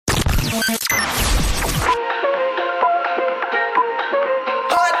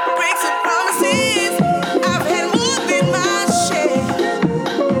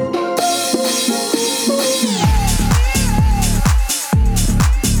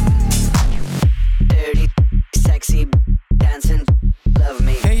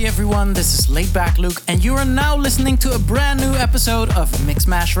This is Laidback Luke, and you are now listening to a brand new episode of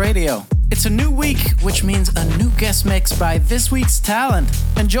Mixmash Radio. It's a new week, which means a new guest mix by this week's talent.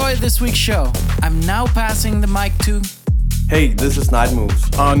 Enjoy this week's show. I'm now passing the mic to... Hey, this is Night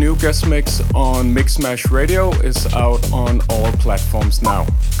Moves. Our new guest mix on Mixmash Radio is out on all platforms now.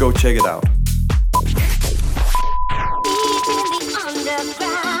 Go check it out.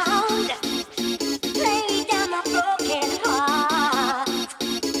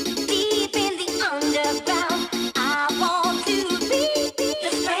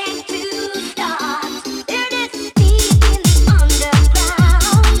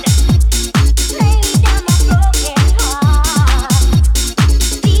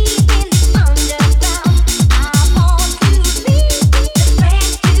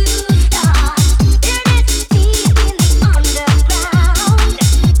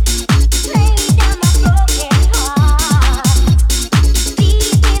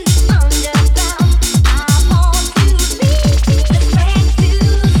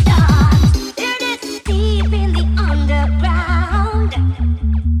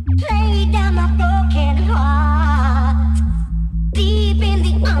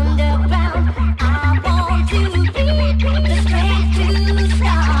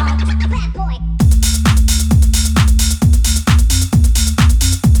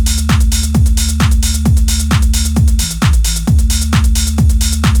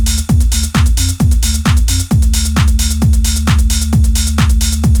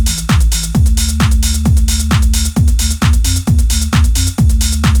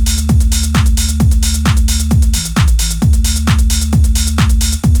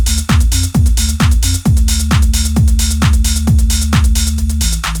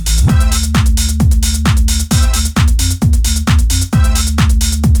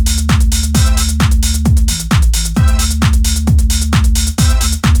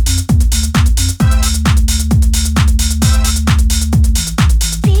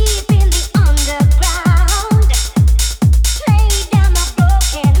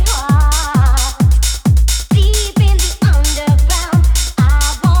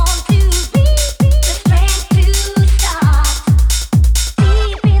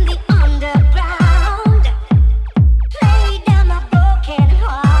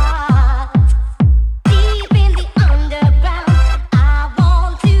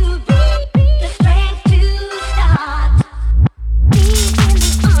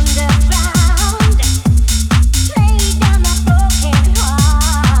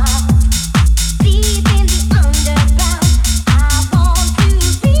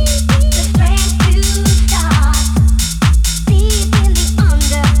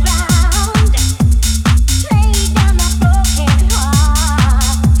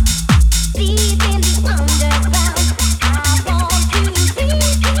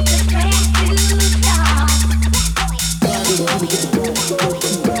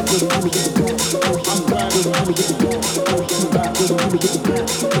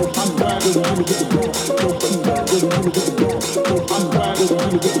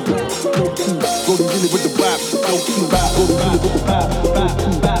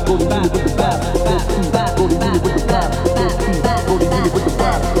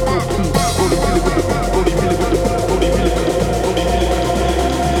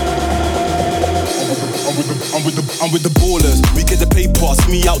 I'm with the ballers, we get the paper,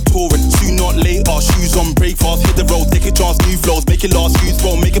 see me out touring. Sooner or later, shoes on, break fast, hit the road, take a chance, new flows, make it last, use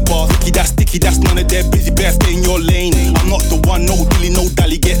roll, make it pass. Sticky, that's none of their busy, best stay in your lane. I'm not the one, no dilly, no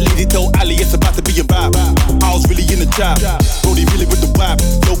dally, get lazy, tell Ali, it's about to be a vibe. I was really in the trap, Brody really with the vibe,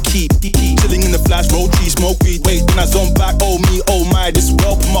 low key, chilling in the flash, roll tree, smoke weed, wait, then I zone back, oh me, oh my, this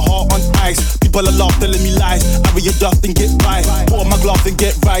world put my heart on ice. People are laugh, telling me lies, I read your dust and get by, pour on my glass and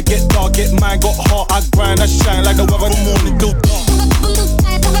get right, get dark, get mine, got heart, I grind, I shine like a weather from morning till dark.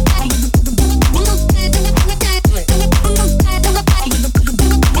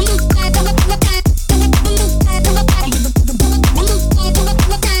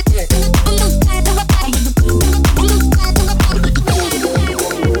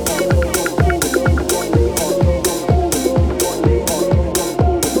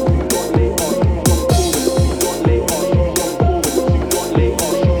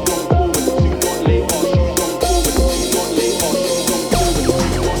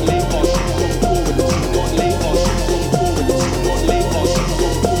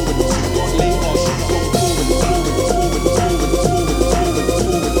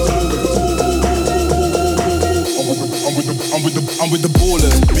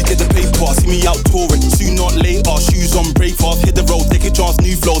 chance,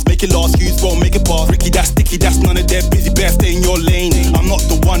 new flows, make it last, use bro, make it pass. Ricky, that's sticky, that's none of their busy, better stay in your lane. I'm not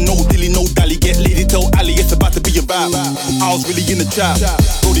the one, no dilly, no dally, get lady, tell Ali, it's about to be a vibe. I was really in the trap,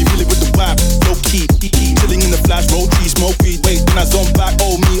 Brody really with the vibe, low key, chilling in the flash, roll tea, smoke weed, wait, then I zone back,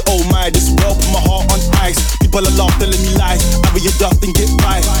 oh me, oh my, this world put my heart on ice. People are laugh, telling me lies, I be a dust and get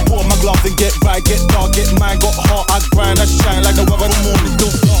by, pour my glass and get right, get dark, get mine, got heart, I grind, I shine like a weather in the morning, do.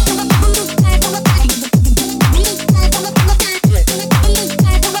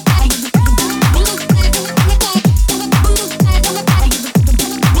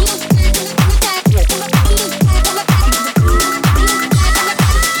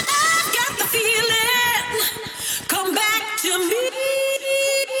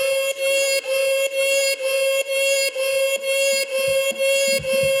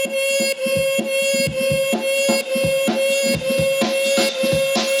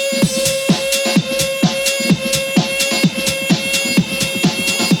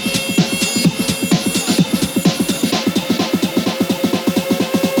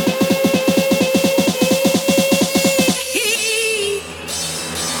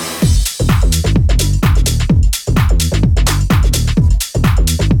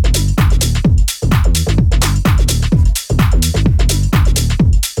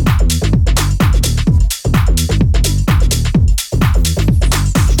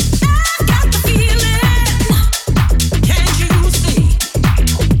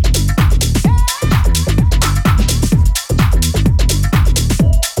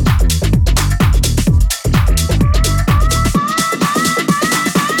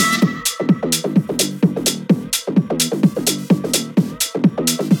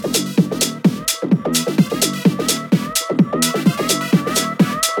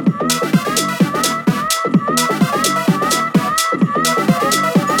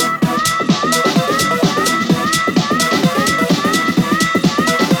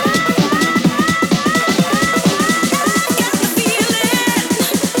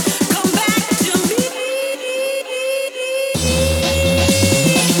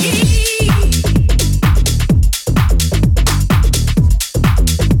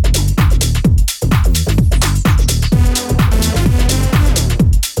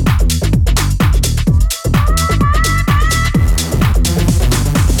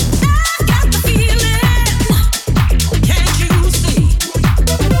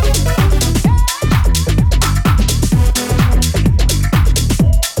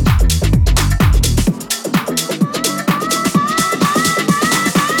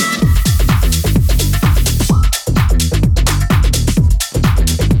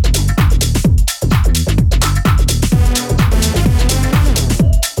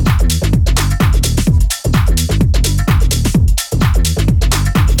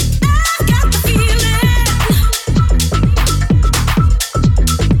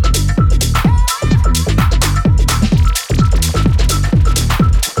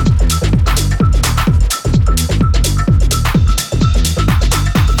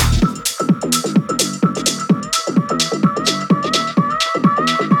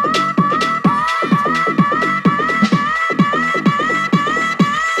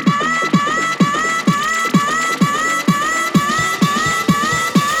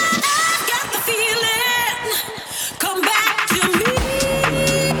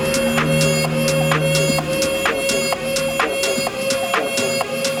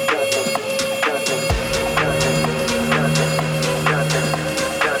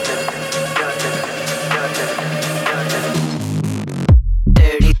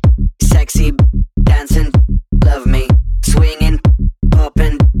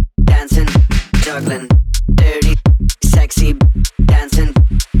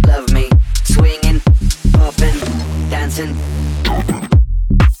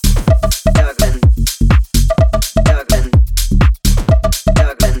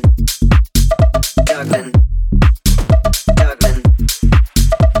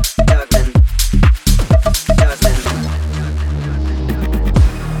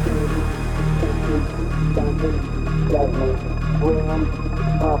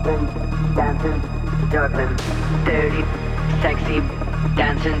 juggling, dirty, sexy,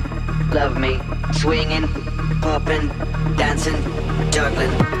 dancing, love me, swinging, popping, dancing,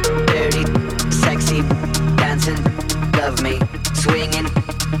 juggling, dirty, sexy, dancing, love me, swinging,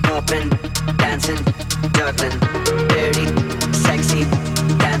 popping, dancing, juggling, dirty, sexy,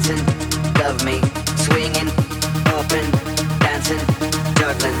 dancing, love me, swinging, popping, dancing,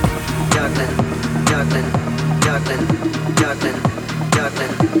 juggling, juggling, juggling, juggling, juggling, juggling,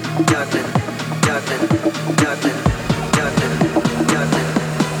 juggling, juggling, juggling, juggling, juggling,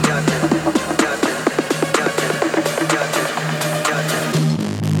 juggling, juggling, juggling, juggling, juggling.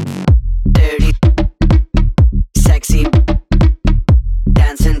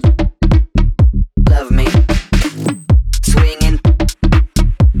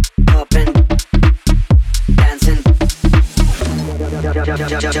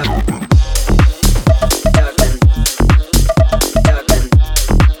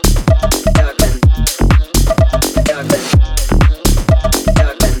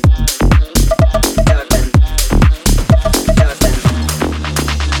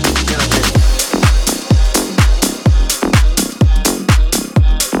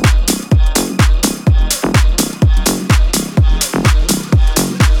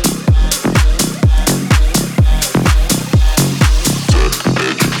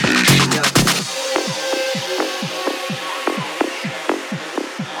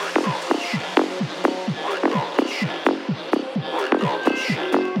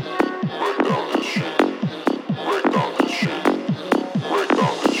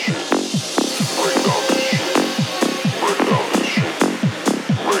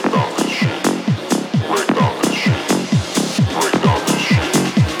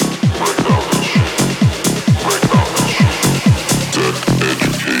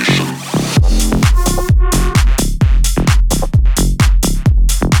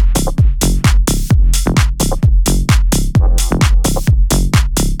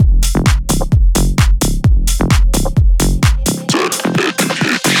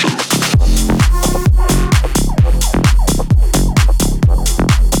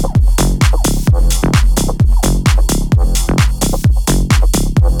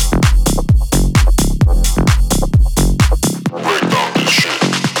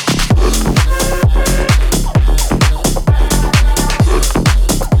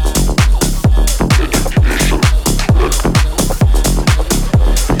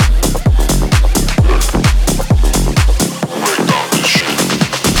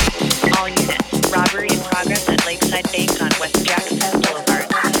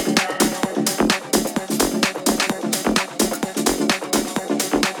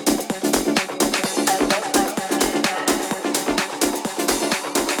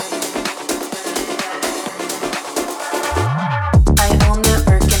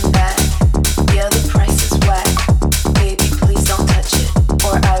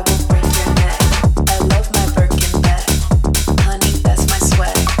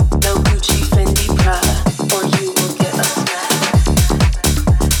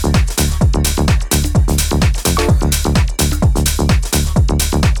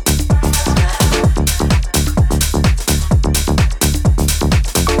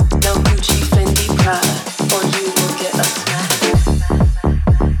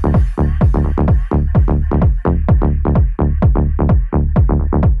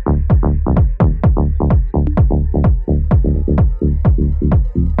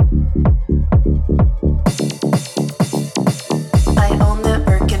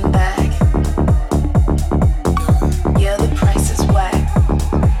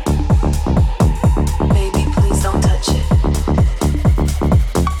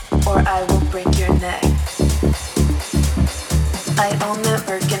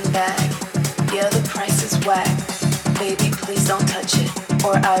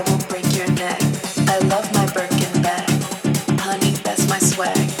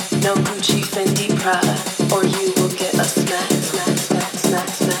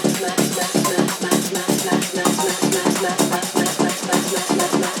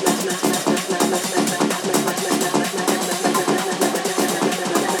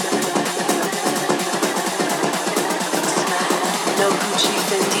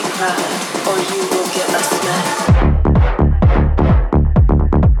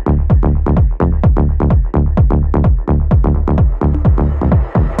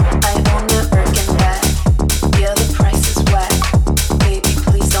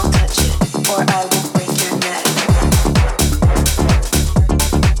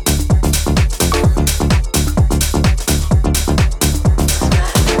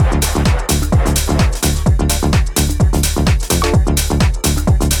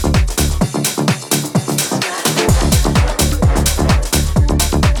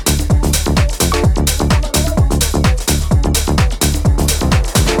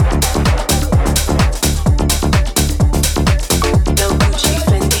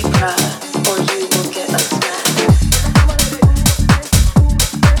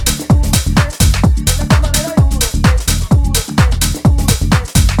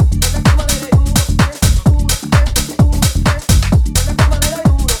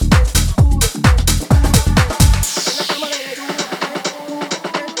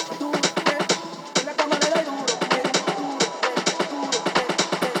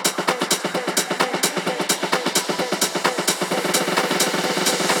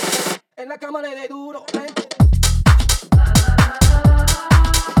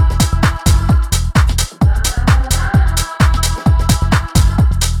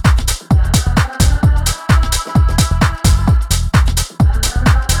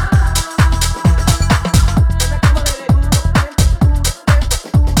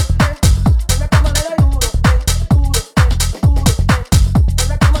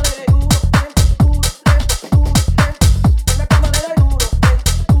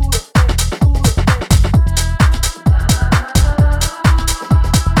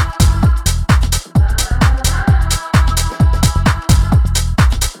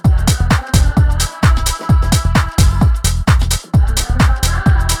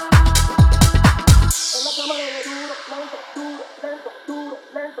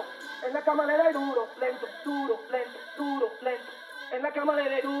 En la cama le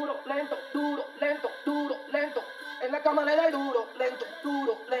dé duro, lento, duro, lento, duro, lento. En la cama le dé duro, lento,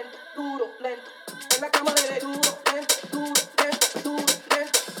 duro, lento, duro, lento. En la cama le dé duro, lento, duro, lento, duro,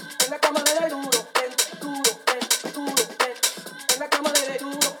 lento. En la cama le dé duro, lento, duro, lento, duro, lento. En la cama le dé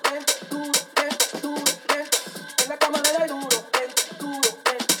duro, lento, duro, lento, duro, lento. En la cama le dé duro, lento, duro,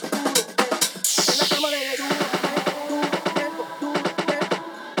 lento, duro, lento. En la cama le dé duro, lento, duro, lento, duro, lento.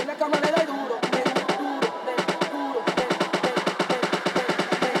 En la cama le dé duro, lento, duro, lento, duro, lento.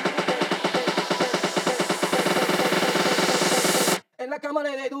 En la cama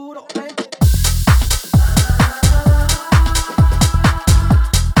le dé duro, lento.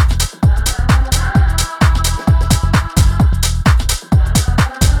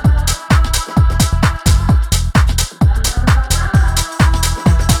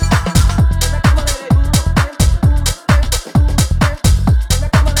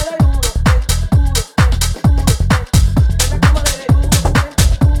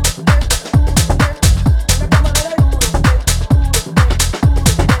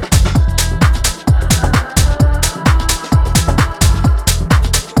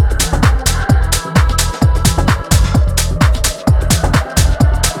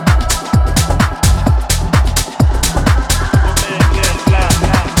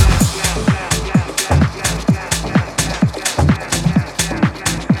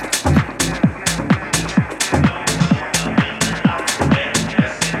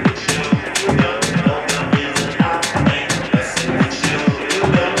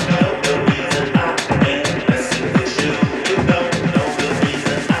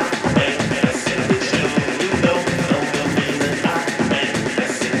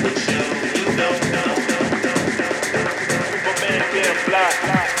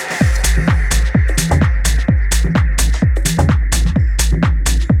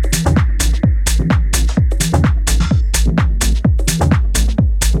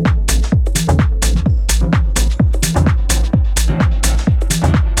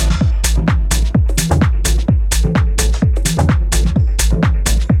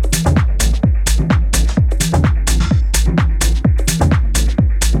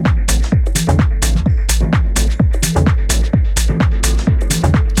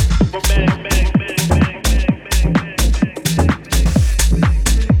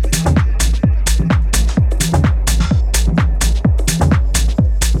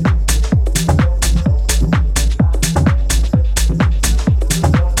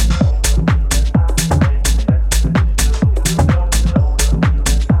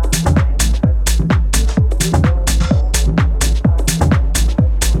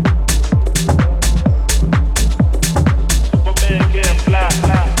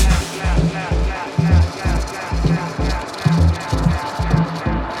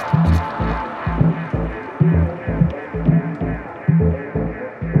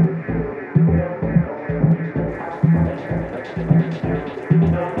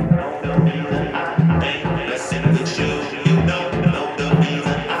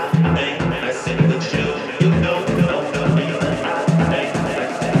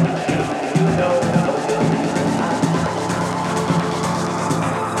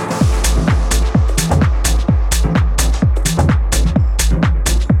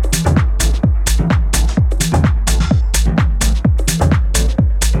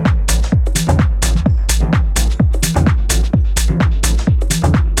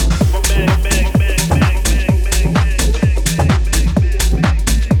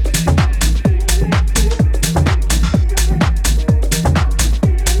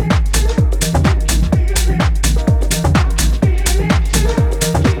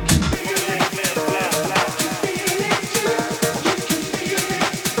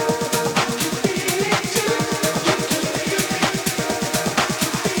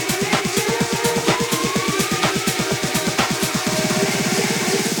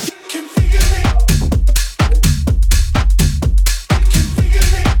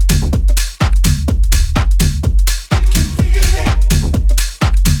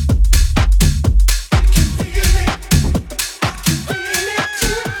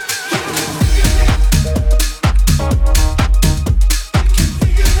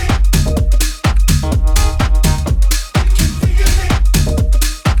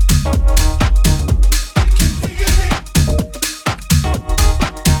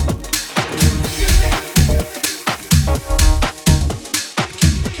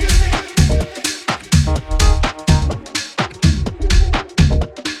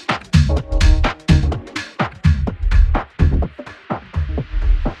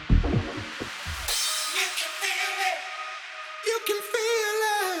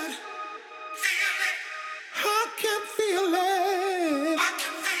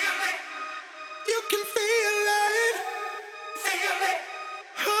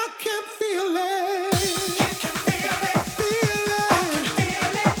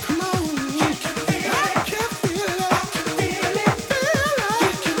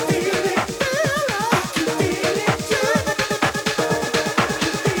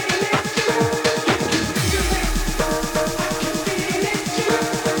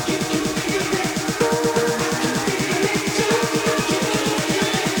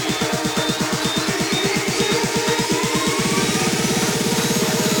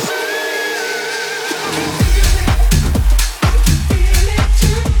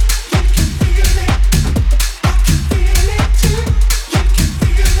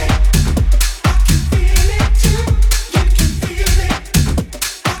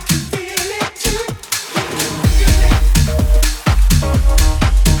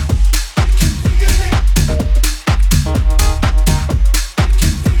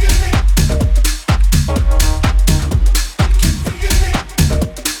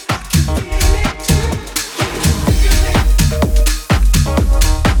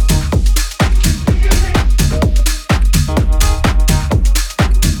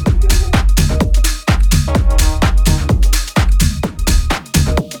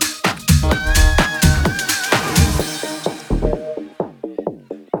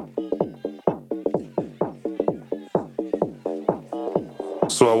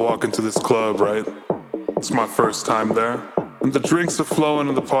 So I walk into this club, right? It's my first time there. And the drinks are flowing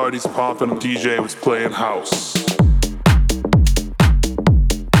and the party's popping and the DJ was playing house.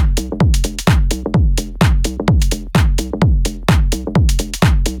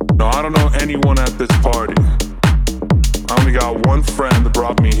 No, I don't know anyone at this party. I only got one friend that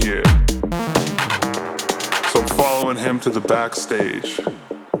brought me here. So I'm following him to the backstage.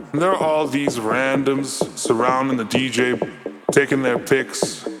 And there are all these randoms surrounding the DJ, taking their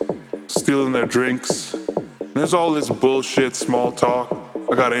pics, stealing their drinks. And there's all this bullshit, small talk.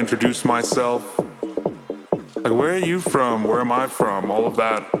 I gotta introduce myself. Like, where are you from? Where am I from? All of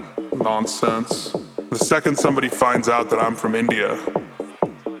that nonsense. The second somebody finds out that I'm from India,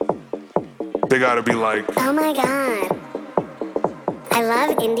 they gotta be like, oh my god, I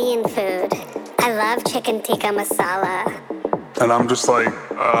love Indian food. I love chicken tikka masala. and I'm just like,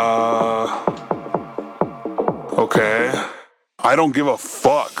 okay. I don't give a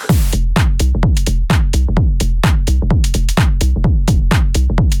fuck.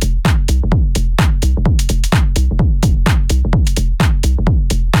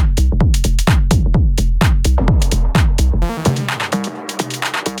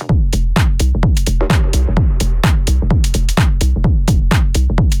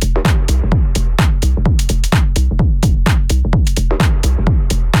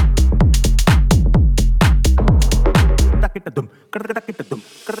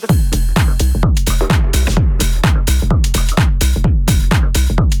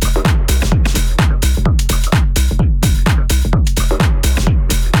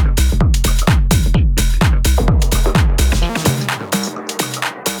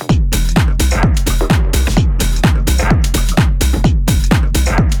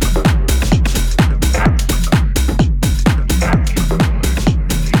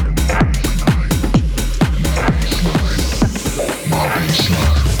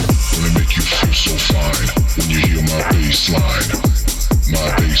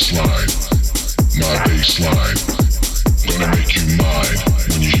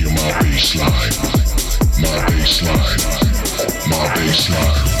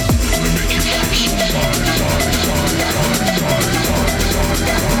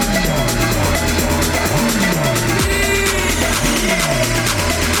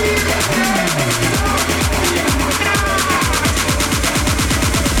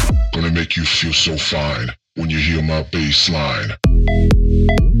 So fine when you hear my bass line.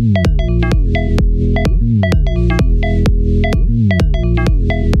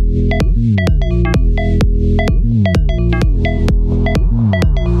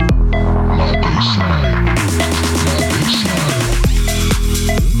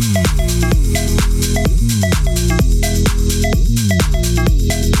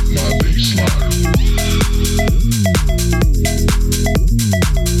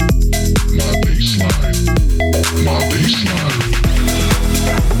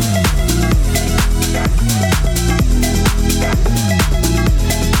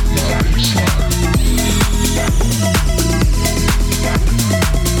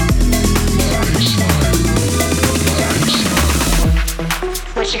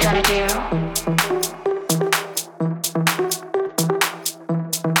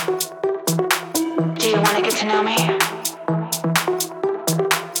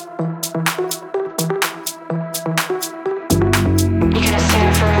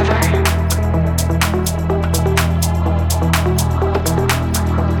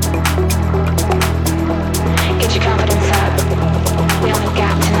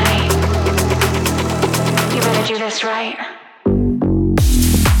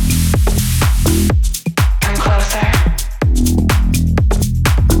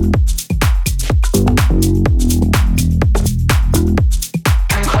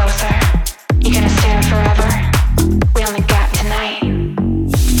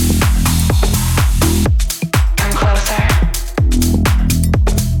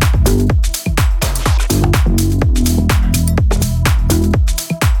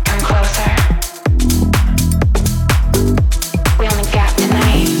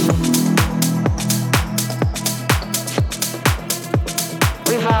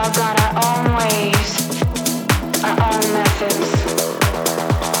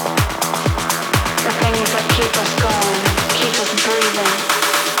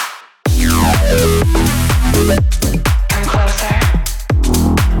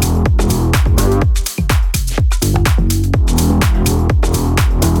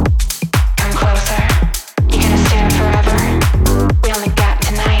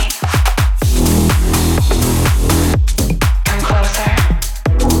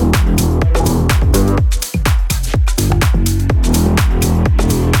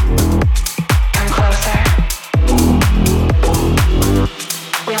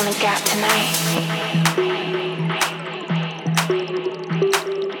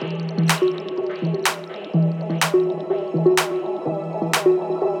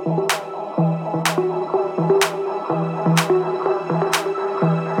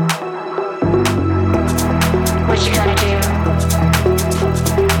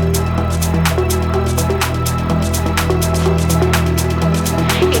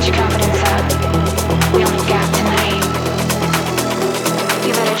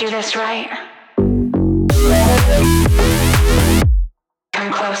 just right.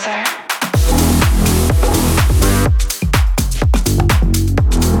 Come closer.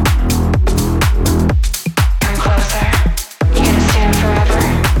 Come closer. You're gonna stand forever.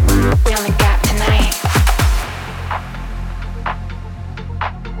 We only got tonight.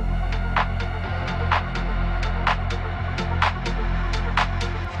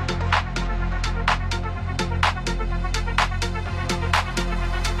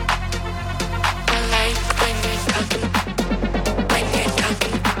 I like when you're talking.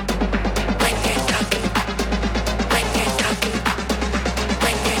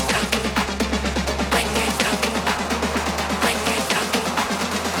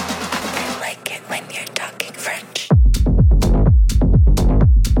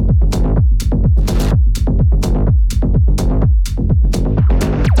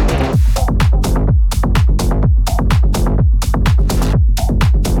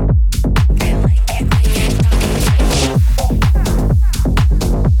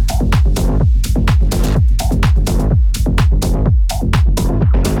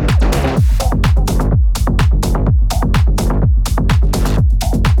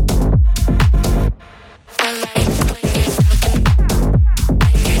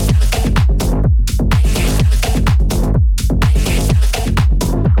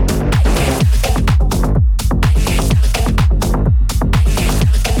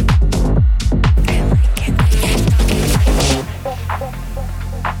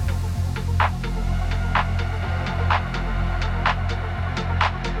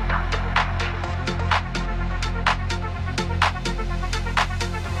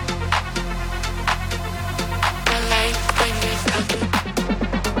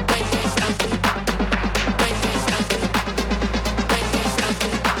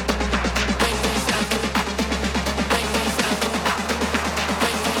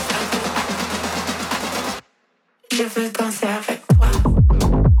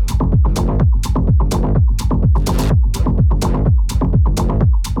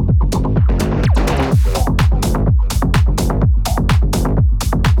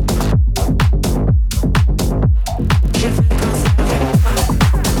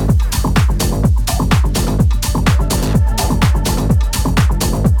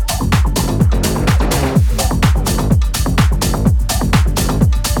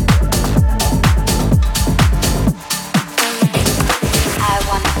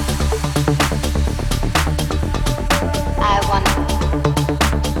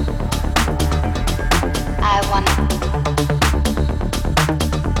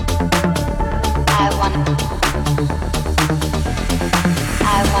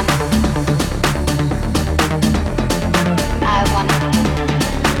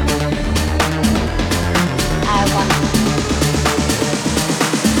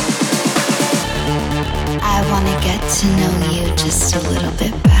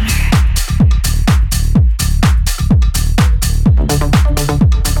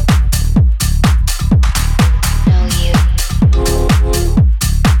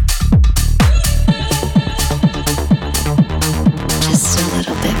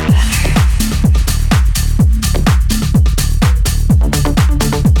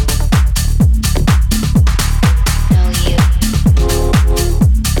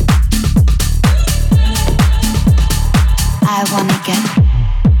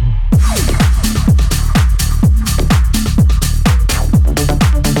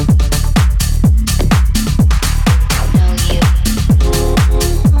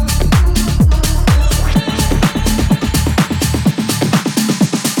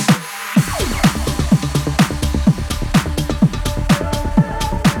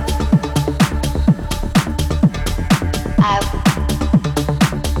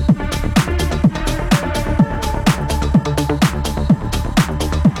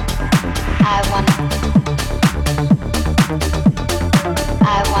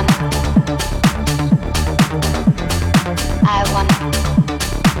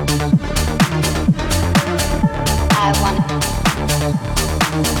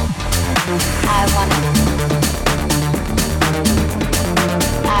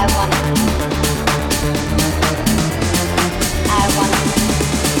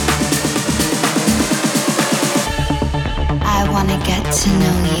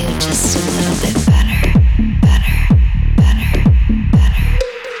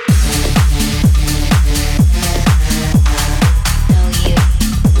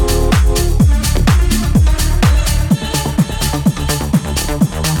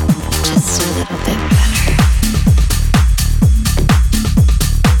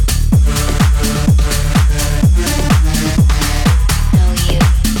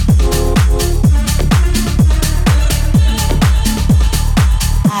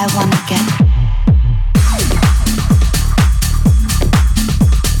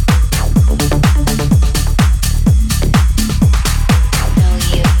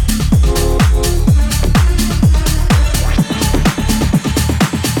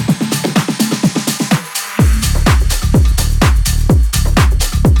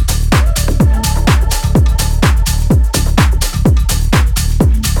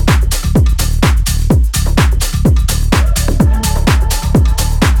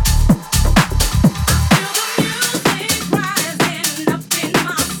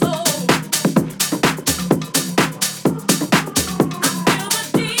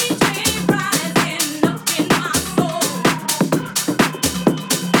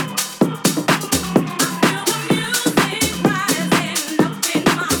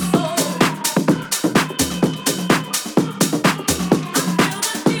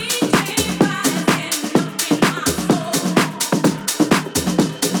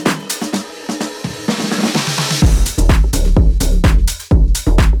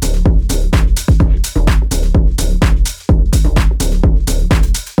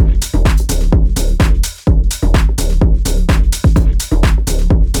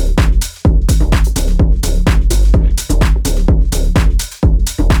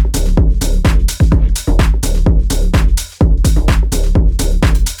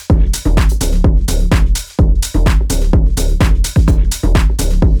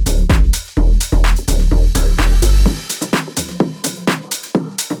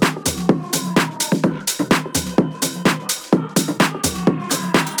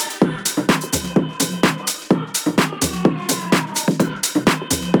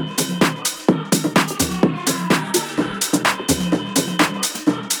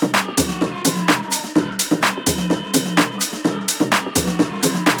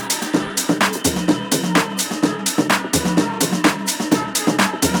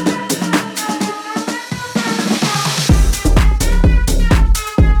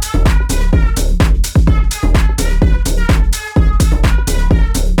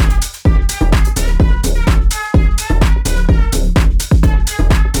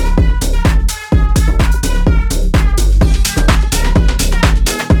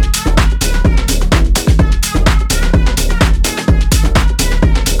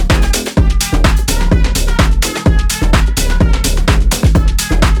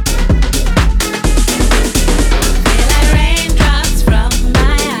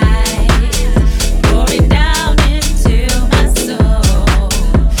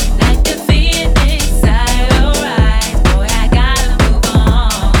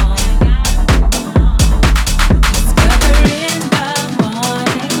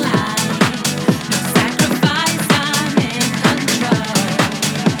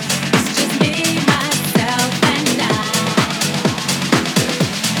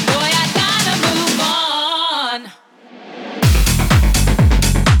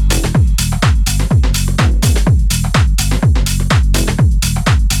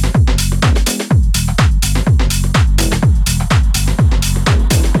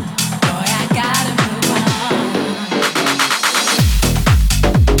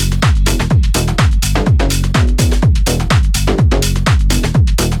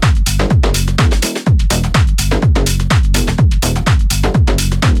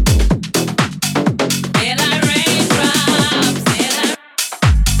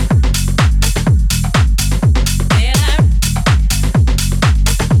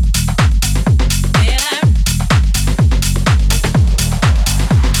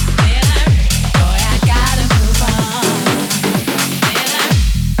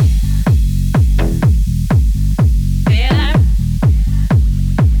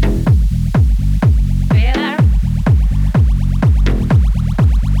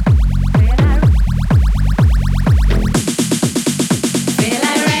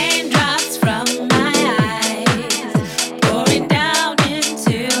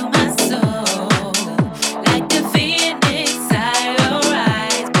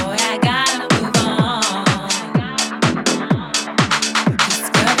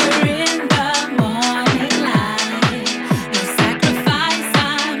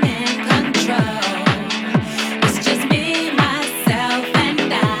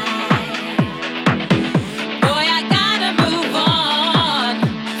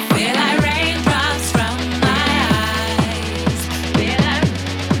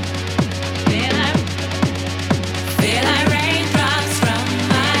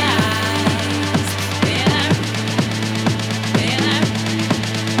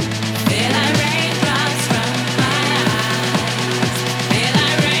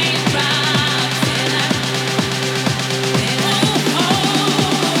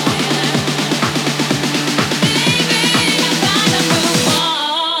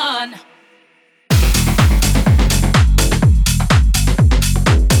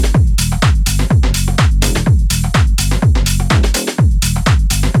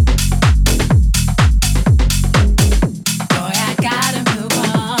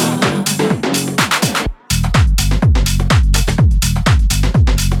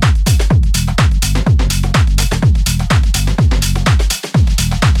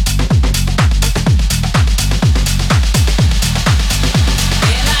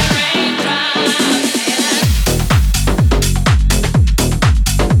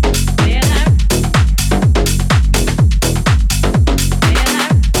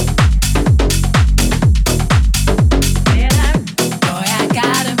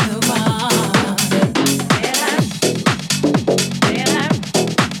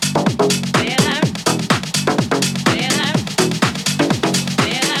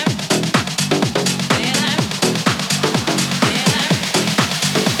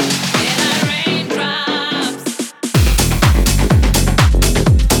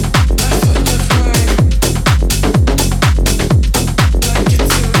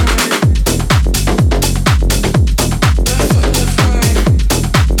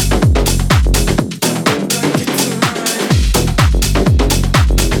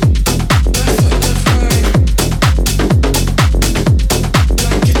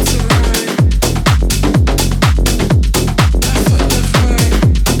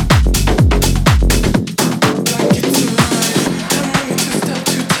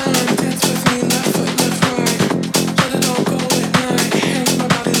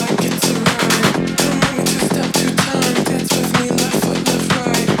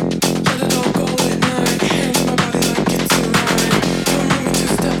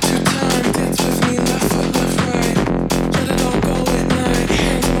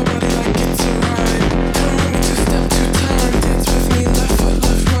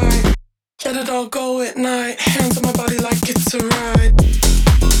 it all go at night. Hands on my body like it's a ride.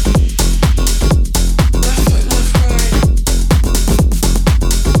 Left foot, left right.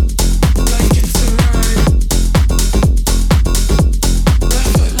 Like it's a ride. Left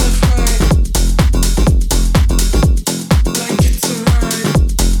foot, left right. Like it's a ride.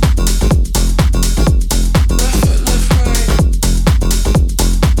 Left foot, left right. Like it's a ride. Left foot, left right.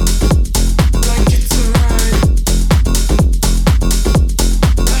 Like it's a ride.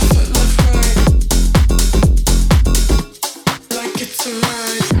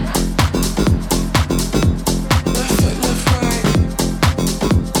 Left foot, left right.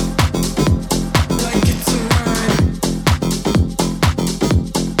 Like it's a ride.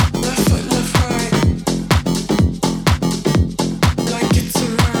 Left foot, left right. Like it's a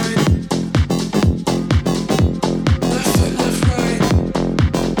ride. Left foot, left right.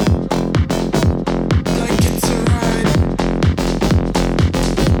 Like it's a ride.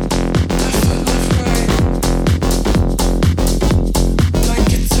 Left foot, left right.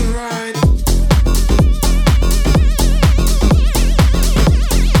 Like it's a ride.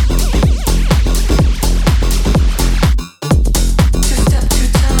 Two step, two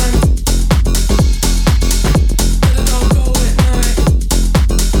time. Let it all go at night. Two step, two time. Let it all go at night.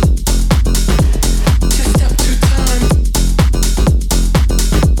 Two step, two time. Let it all go at night. Two step, two time.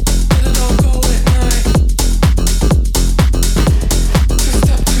 Let it all go at night. Two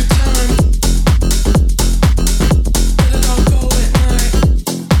step, two time. Let it all go at night.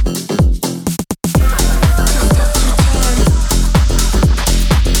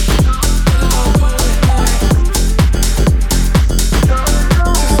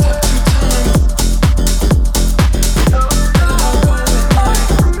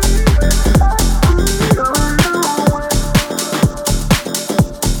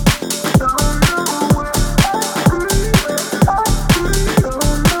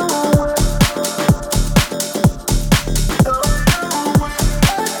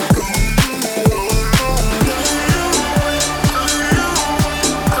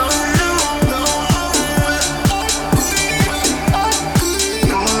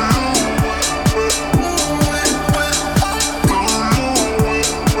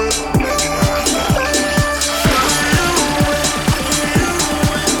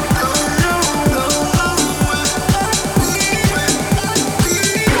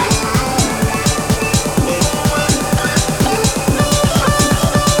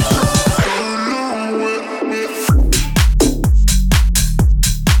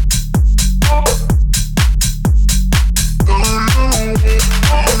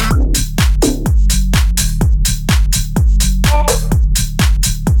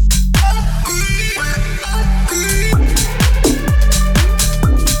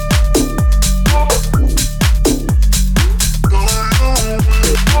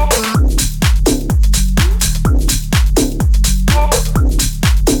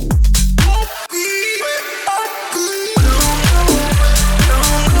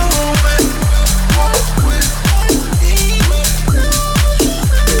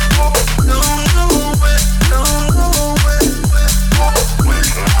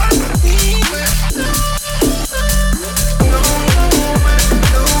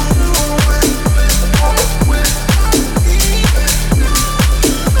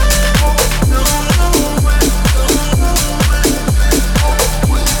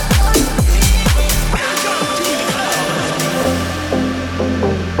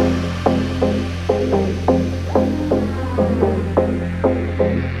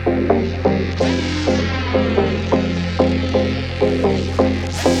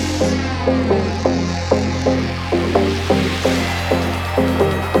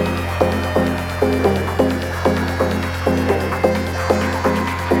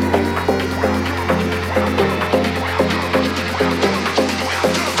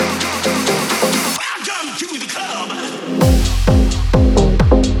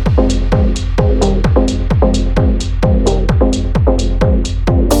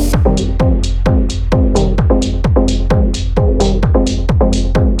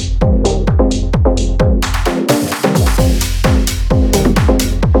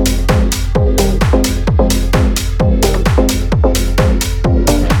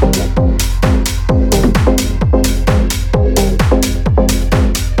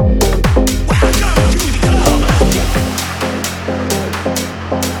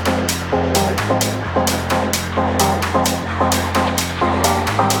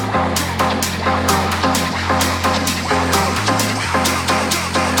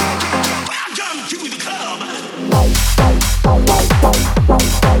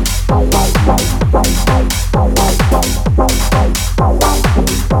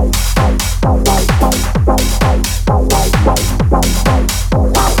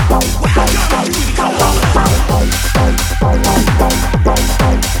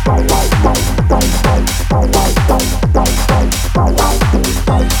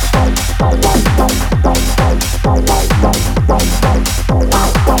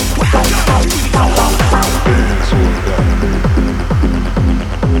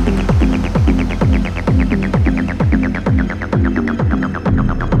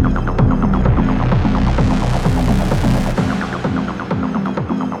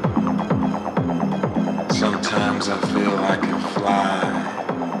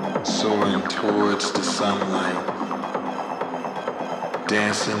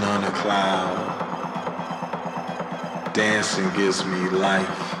 dancing on a cloud. Dancing gives me life.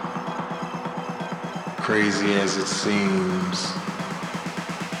 Crazy as it seems,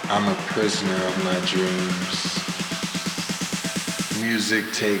 I'm a prisoner of my dreams.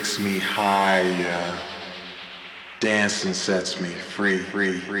 Music takes me higher. Dancing sets me free,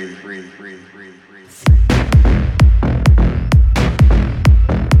 free, free, free, free, free, free.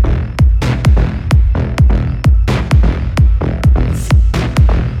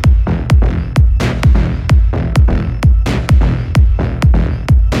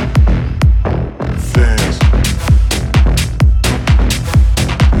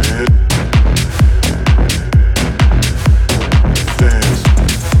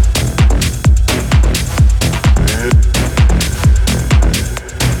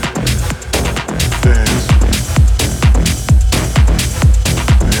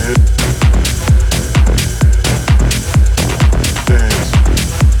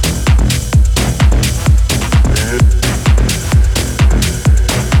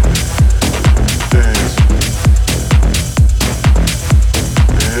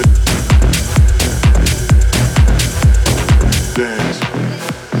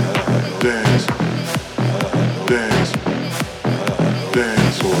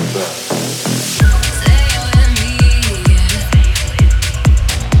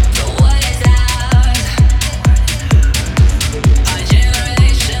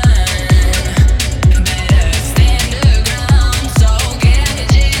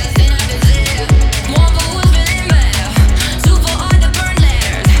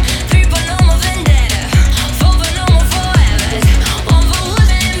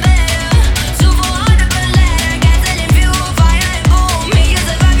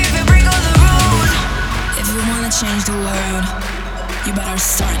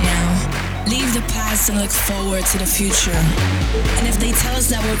 To the future. And if they tell us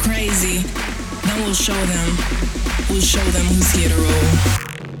that we're crazy, then we'll show them who's here to rule.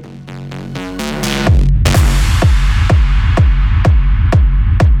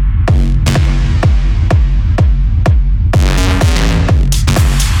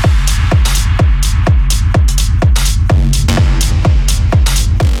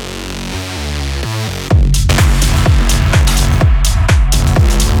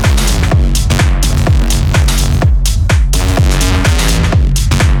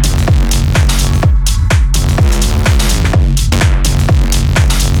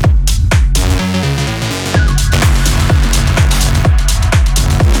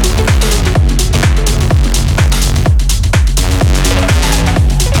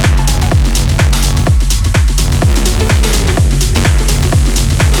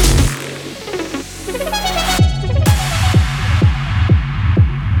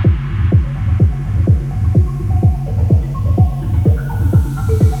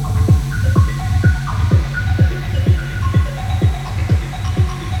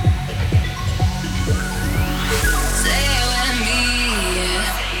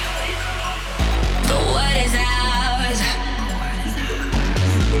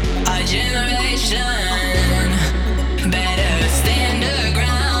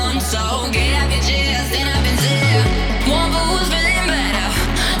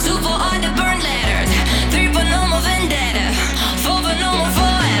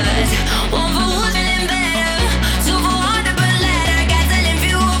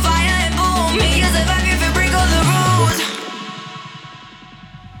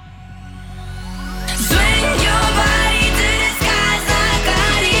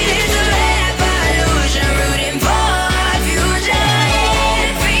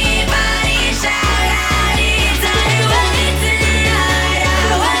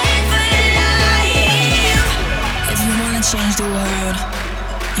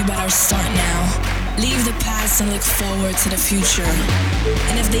 And look forward to the future.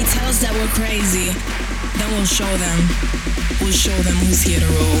 And if they tell us that we're crazy, then we'll show them who's here to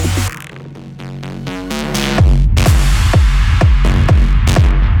rule.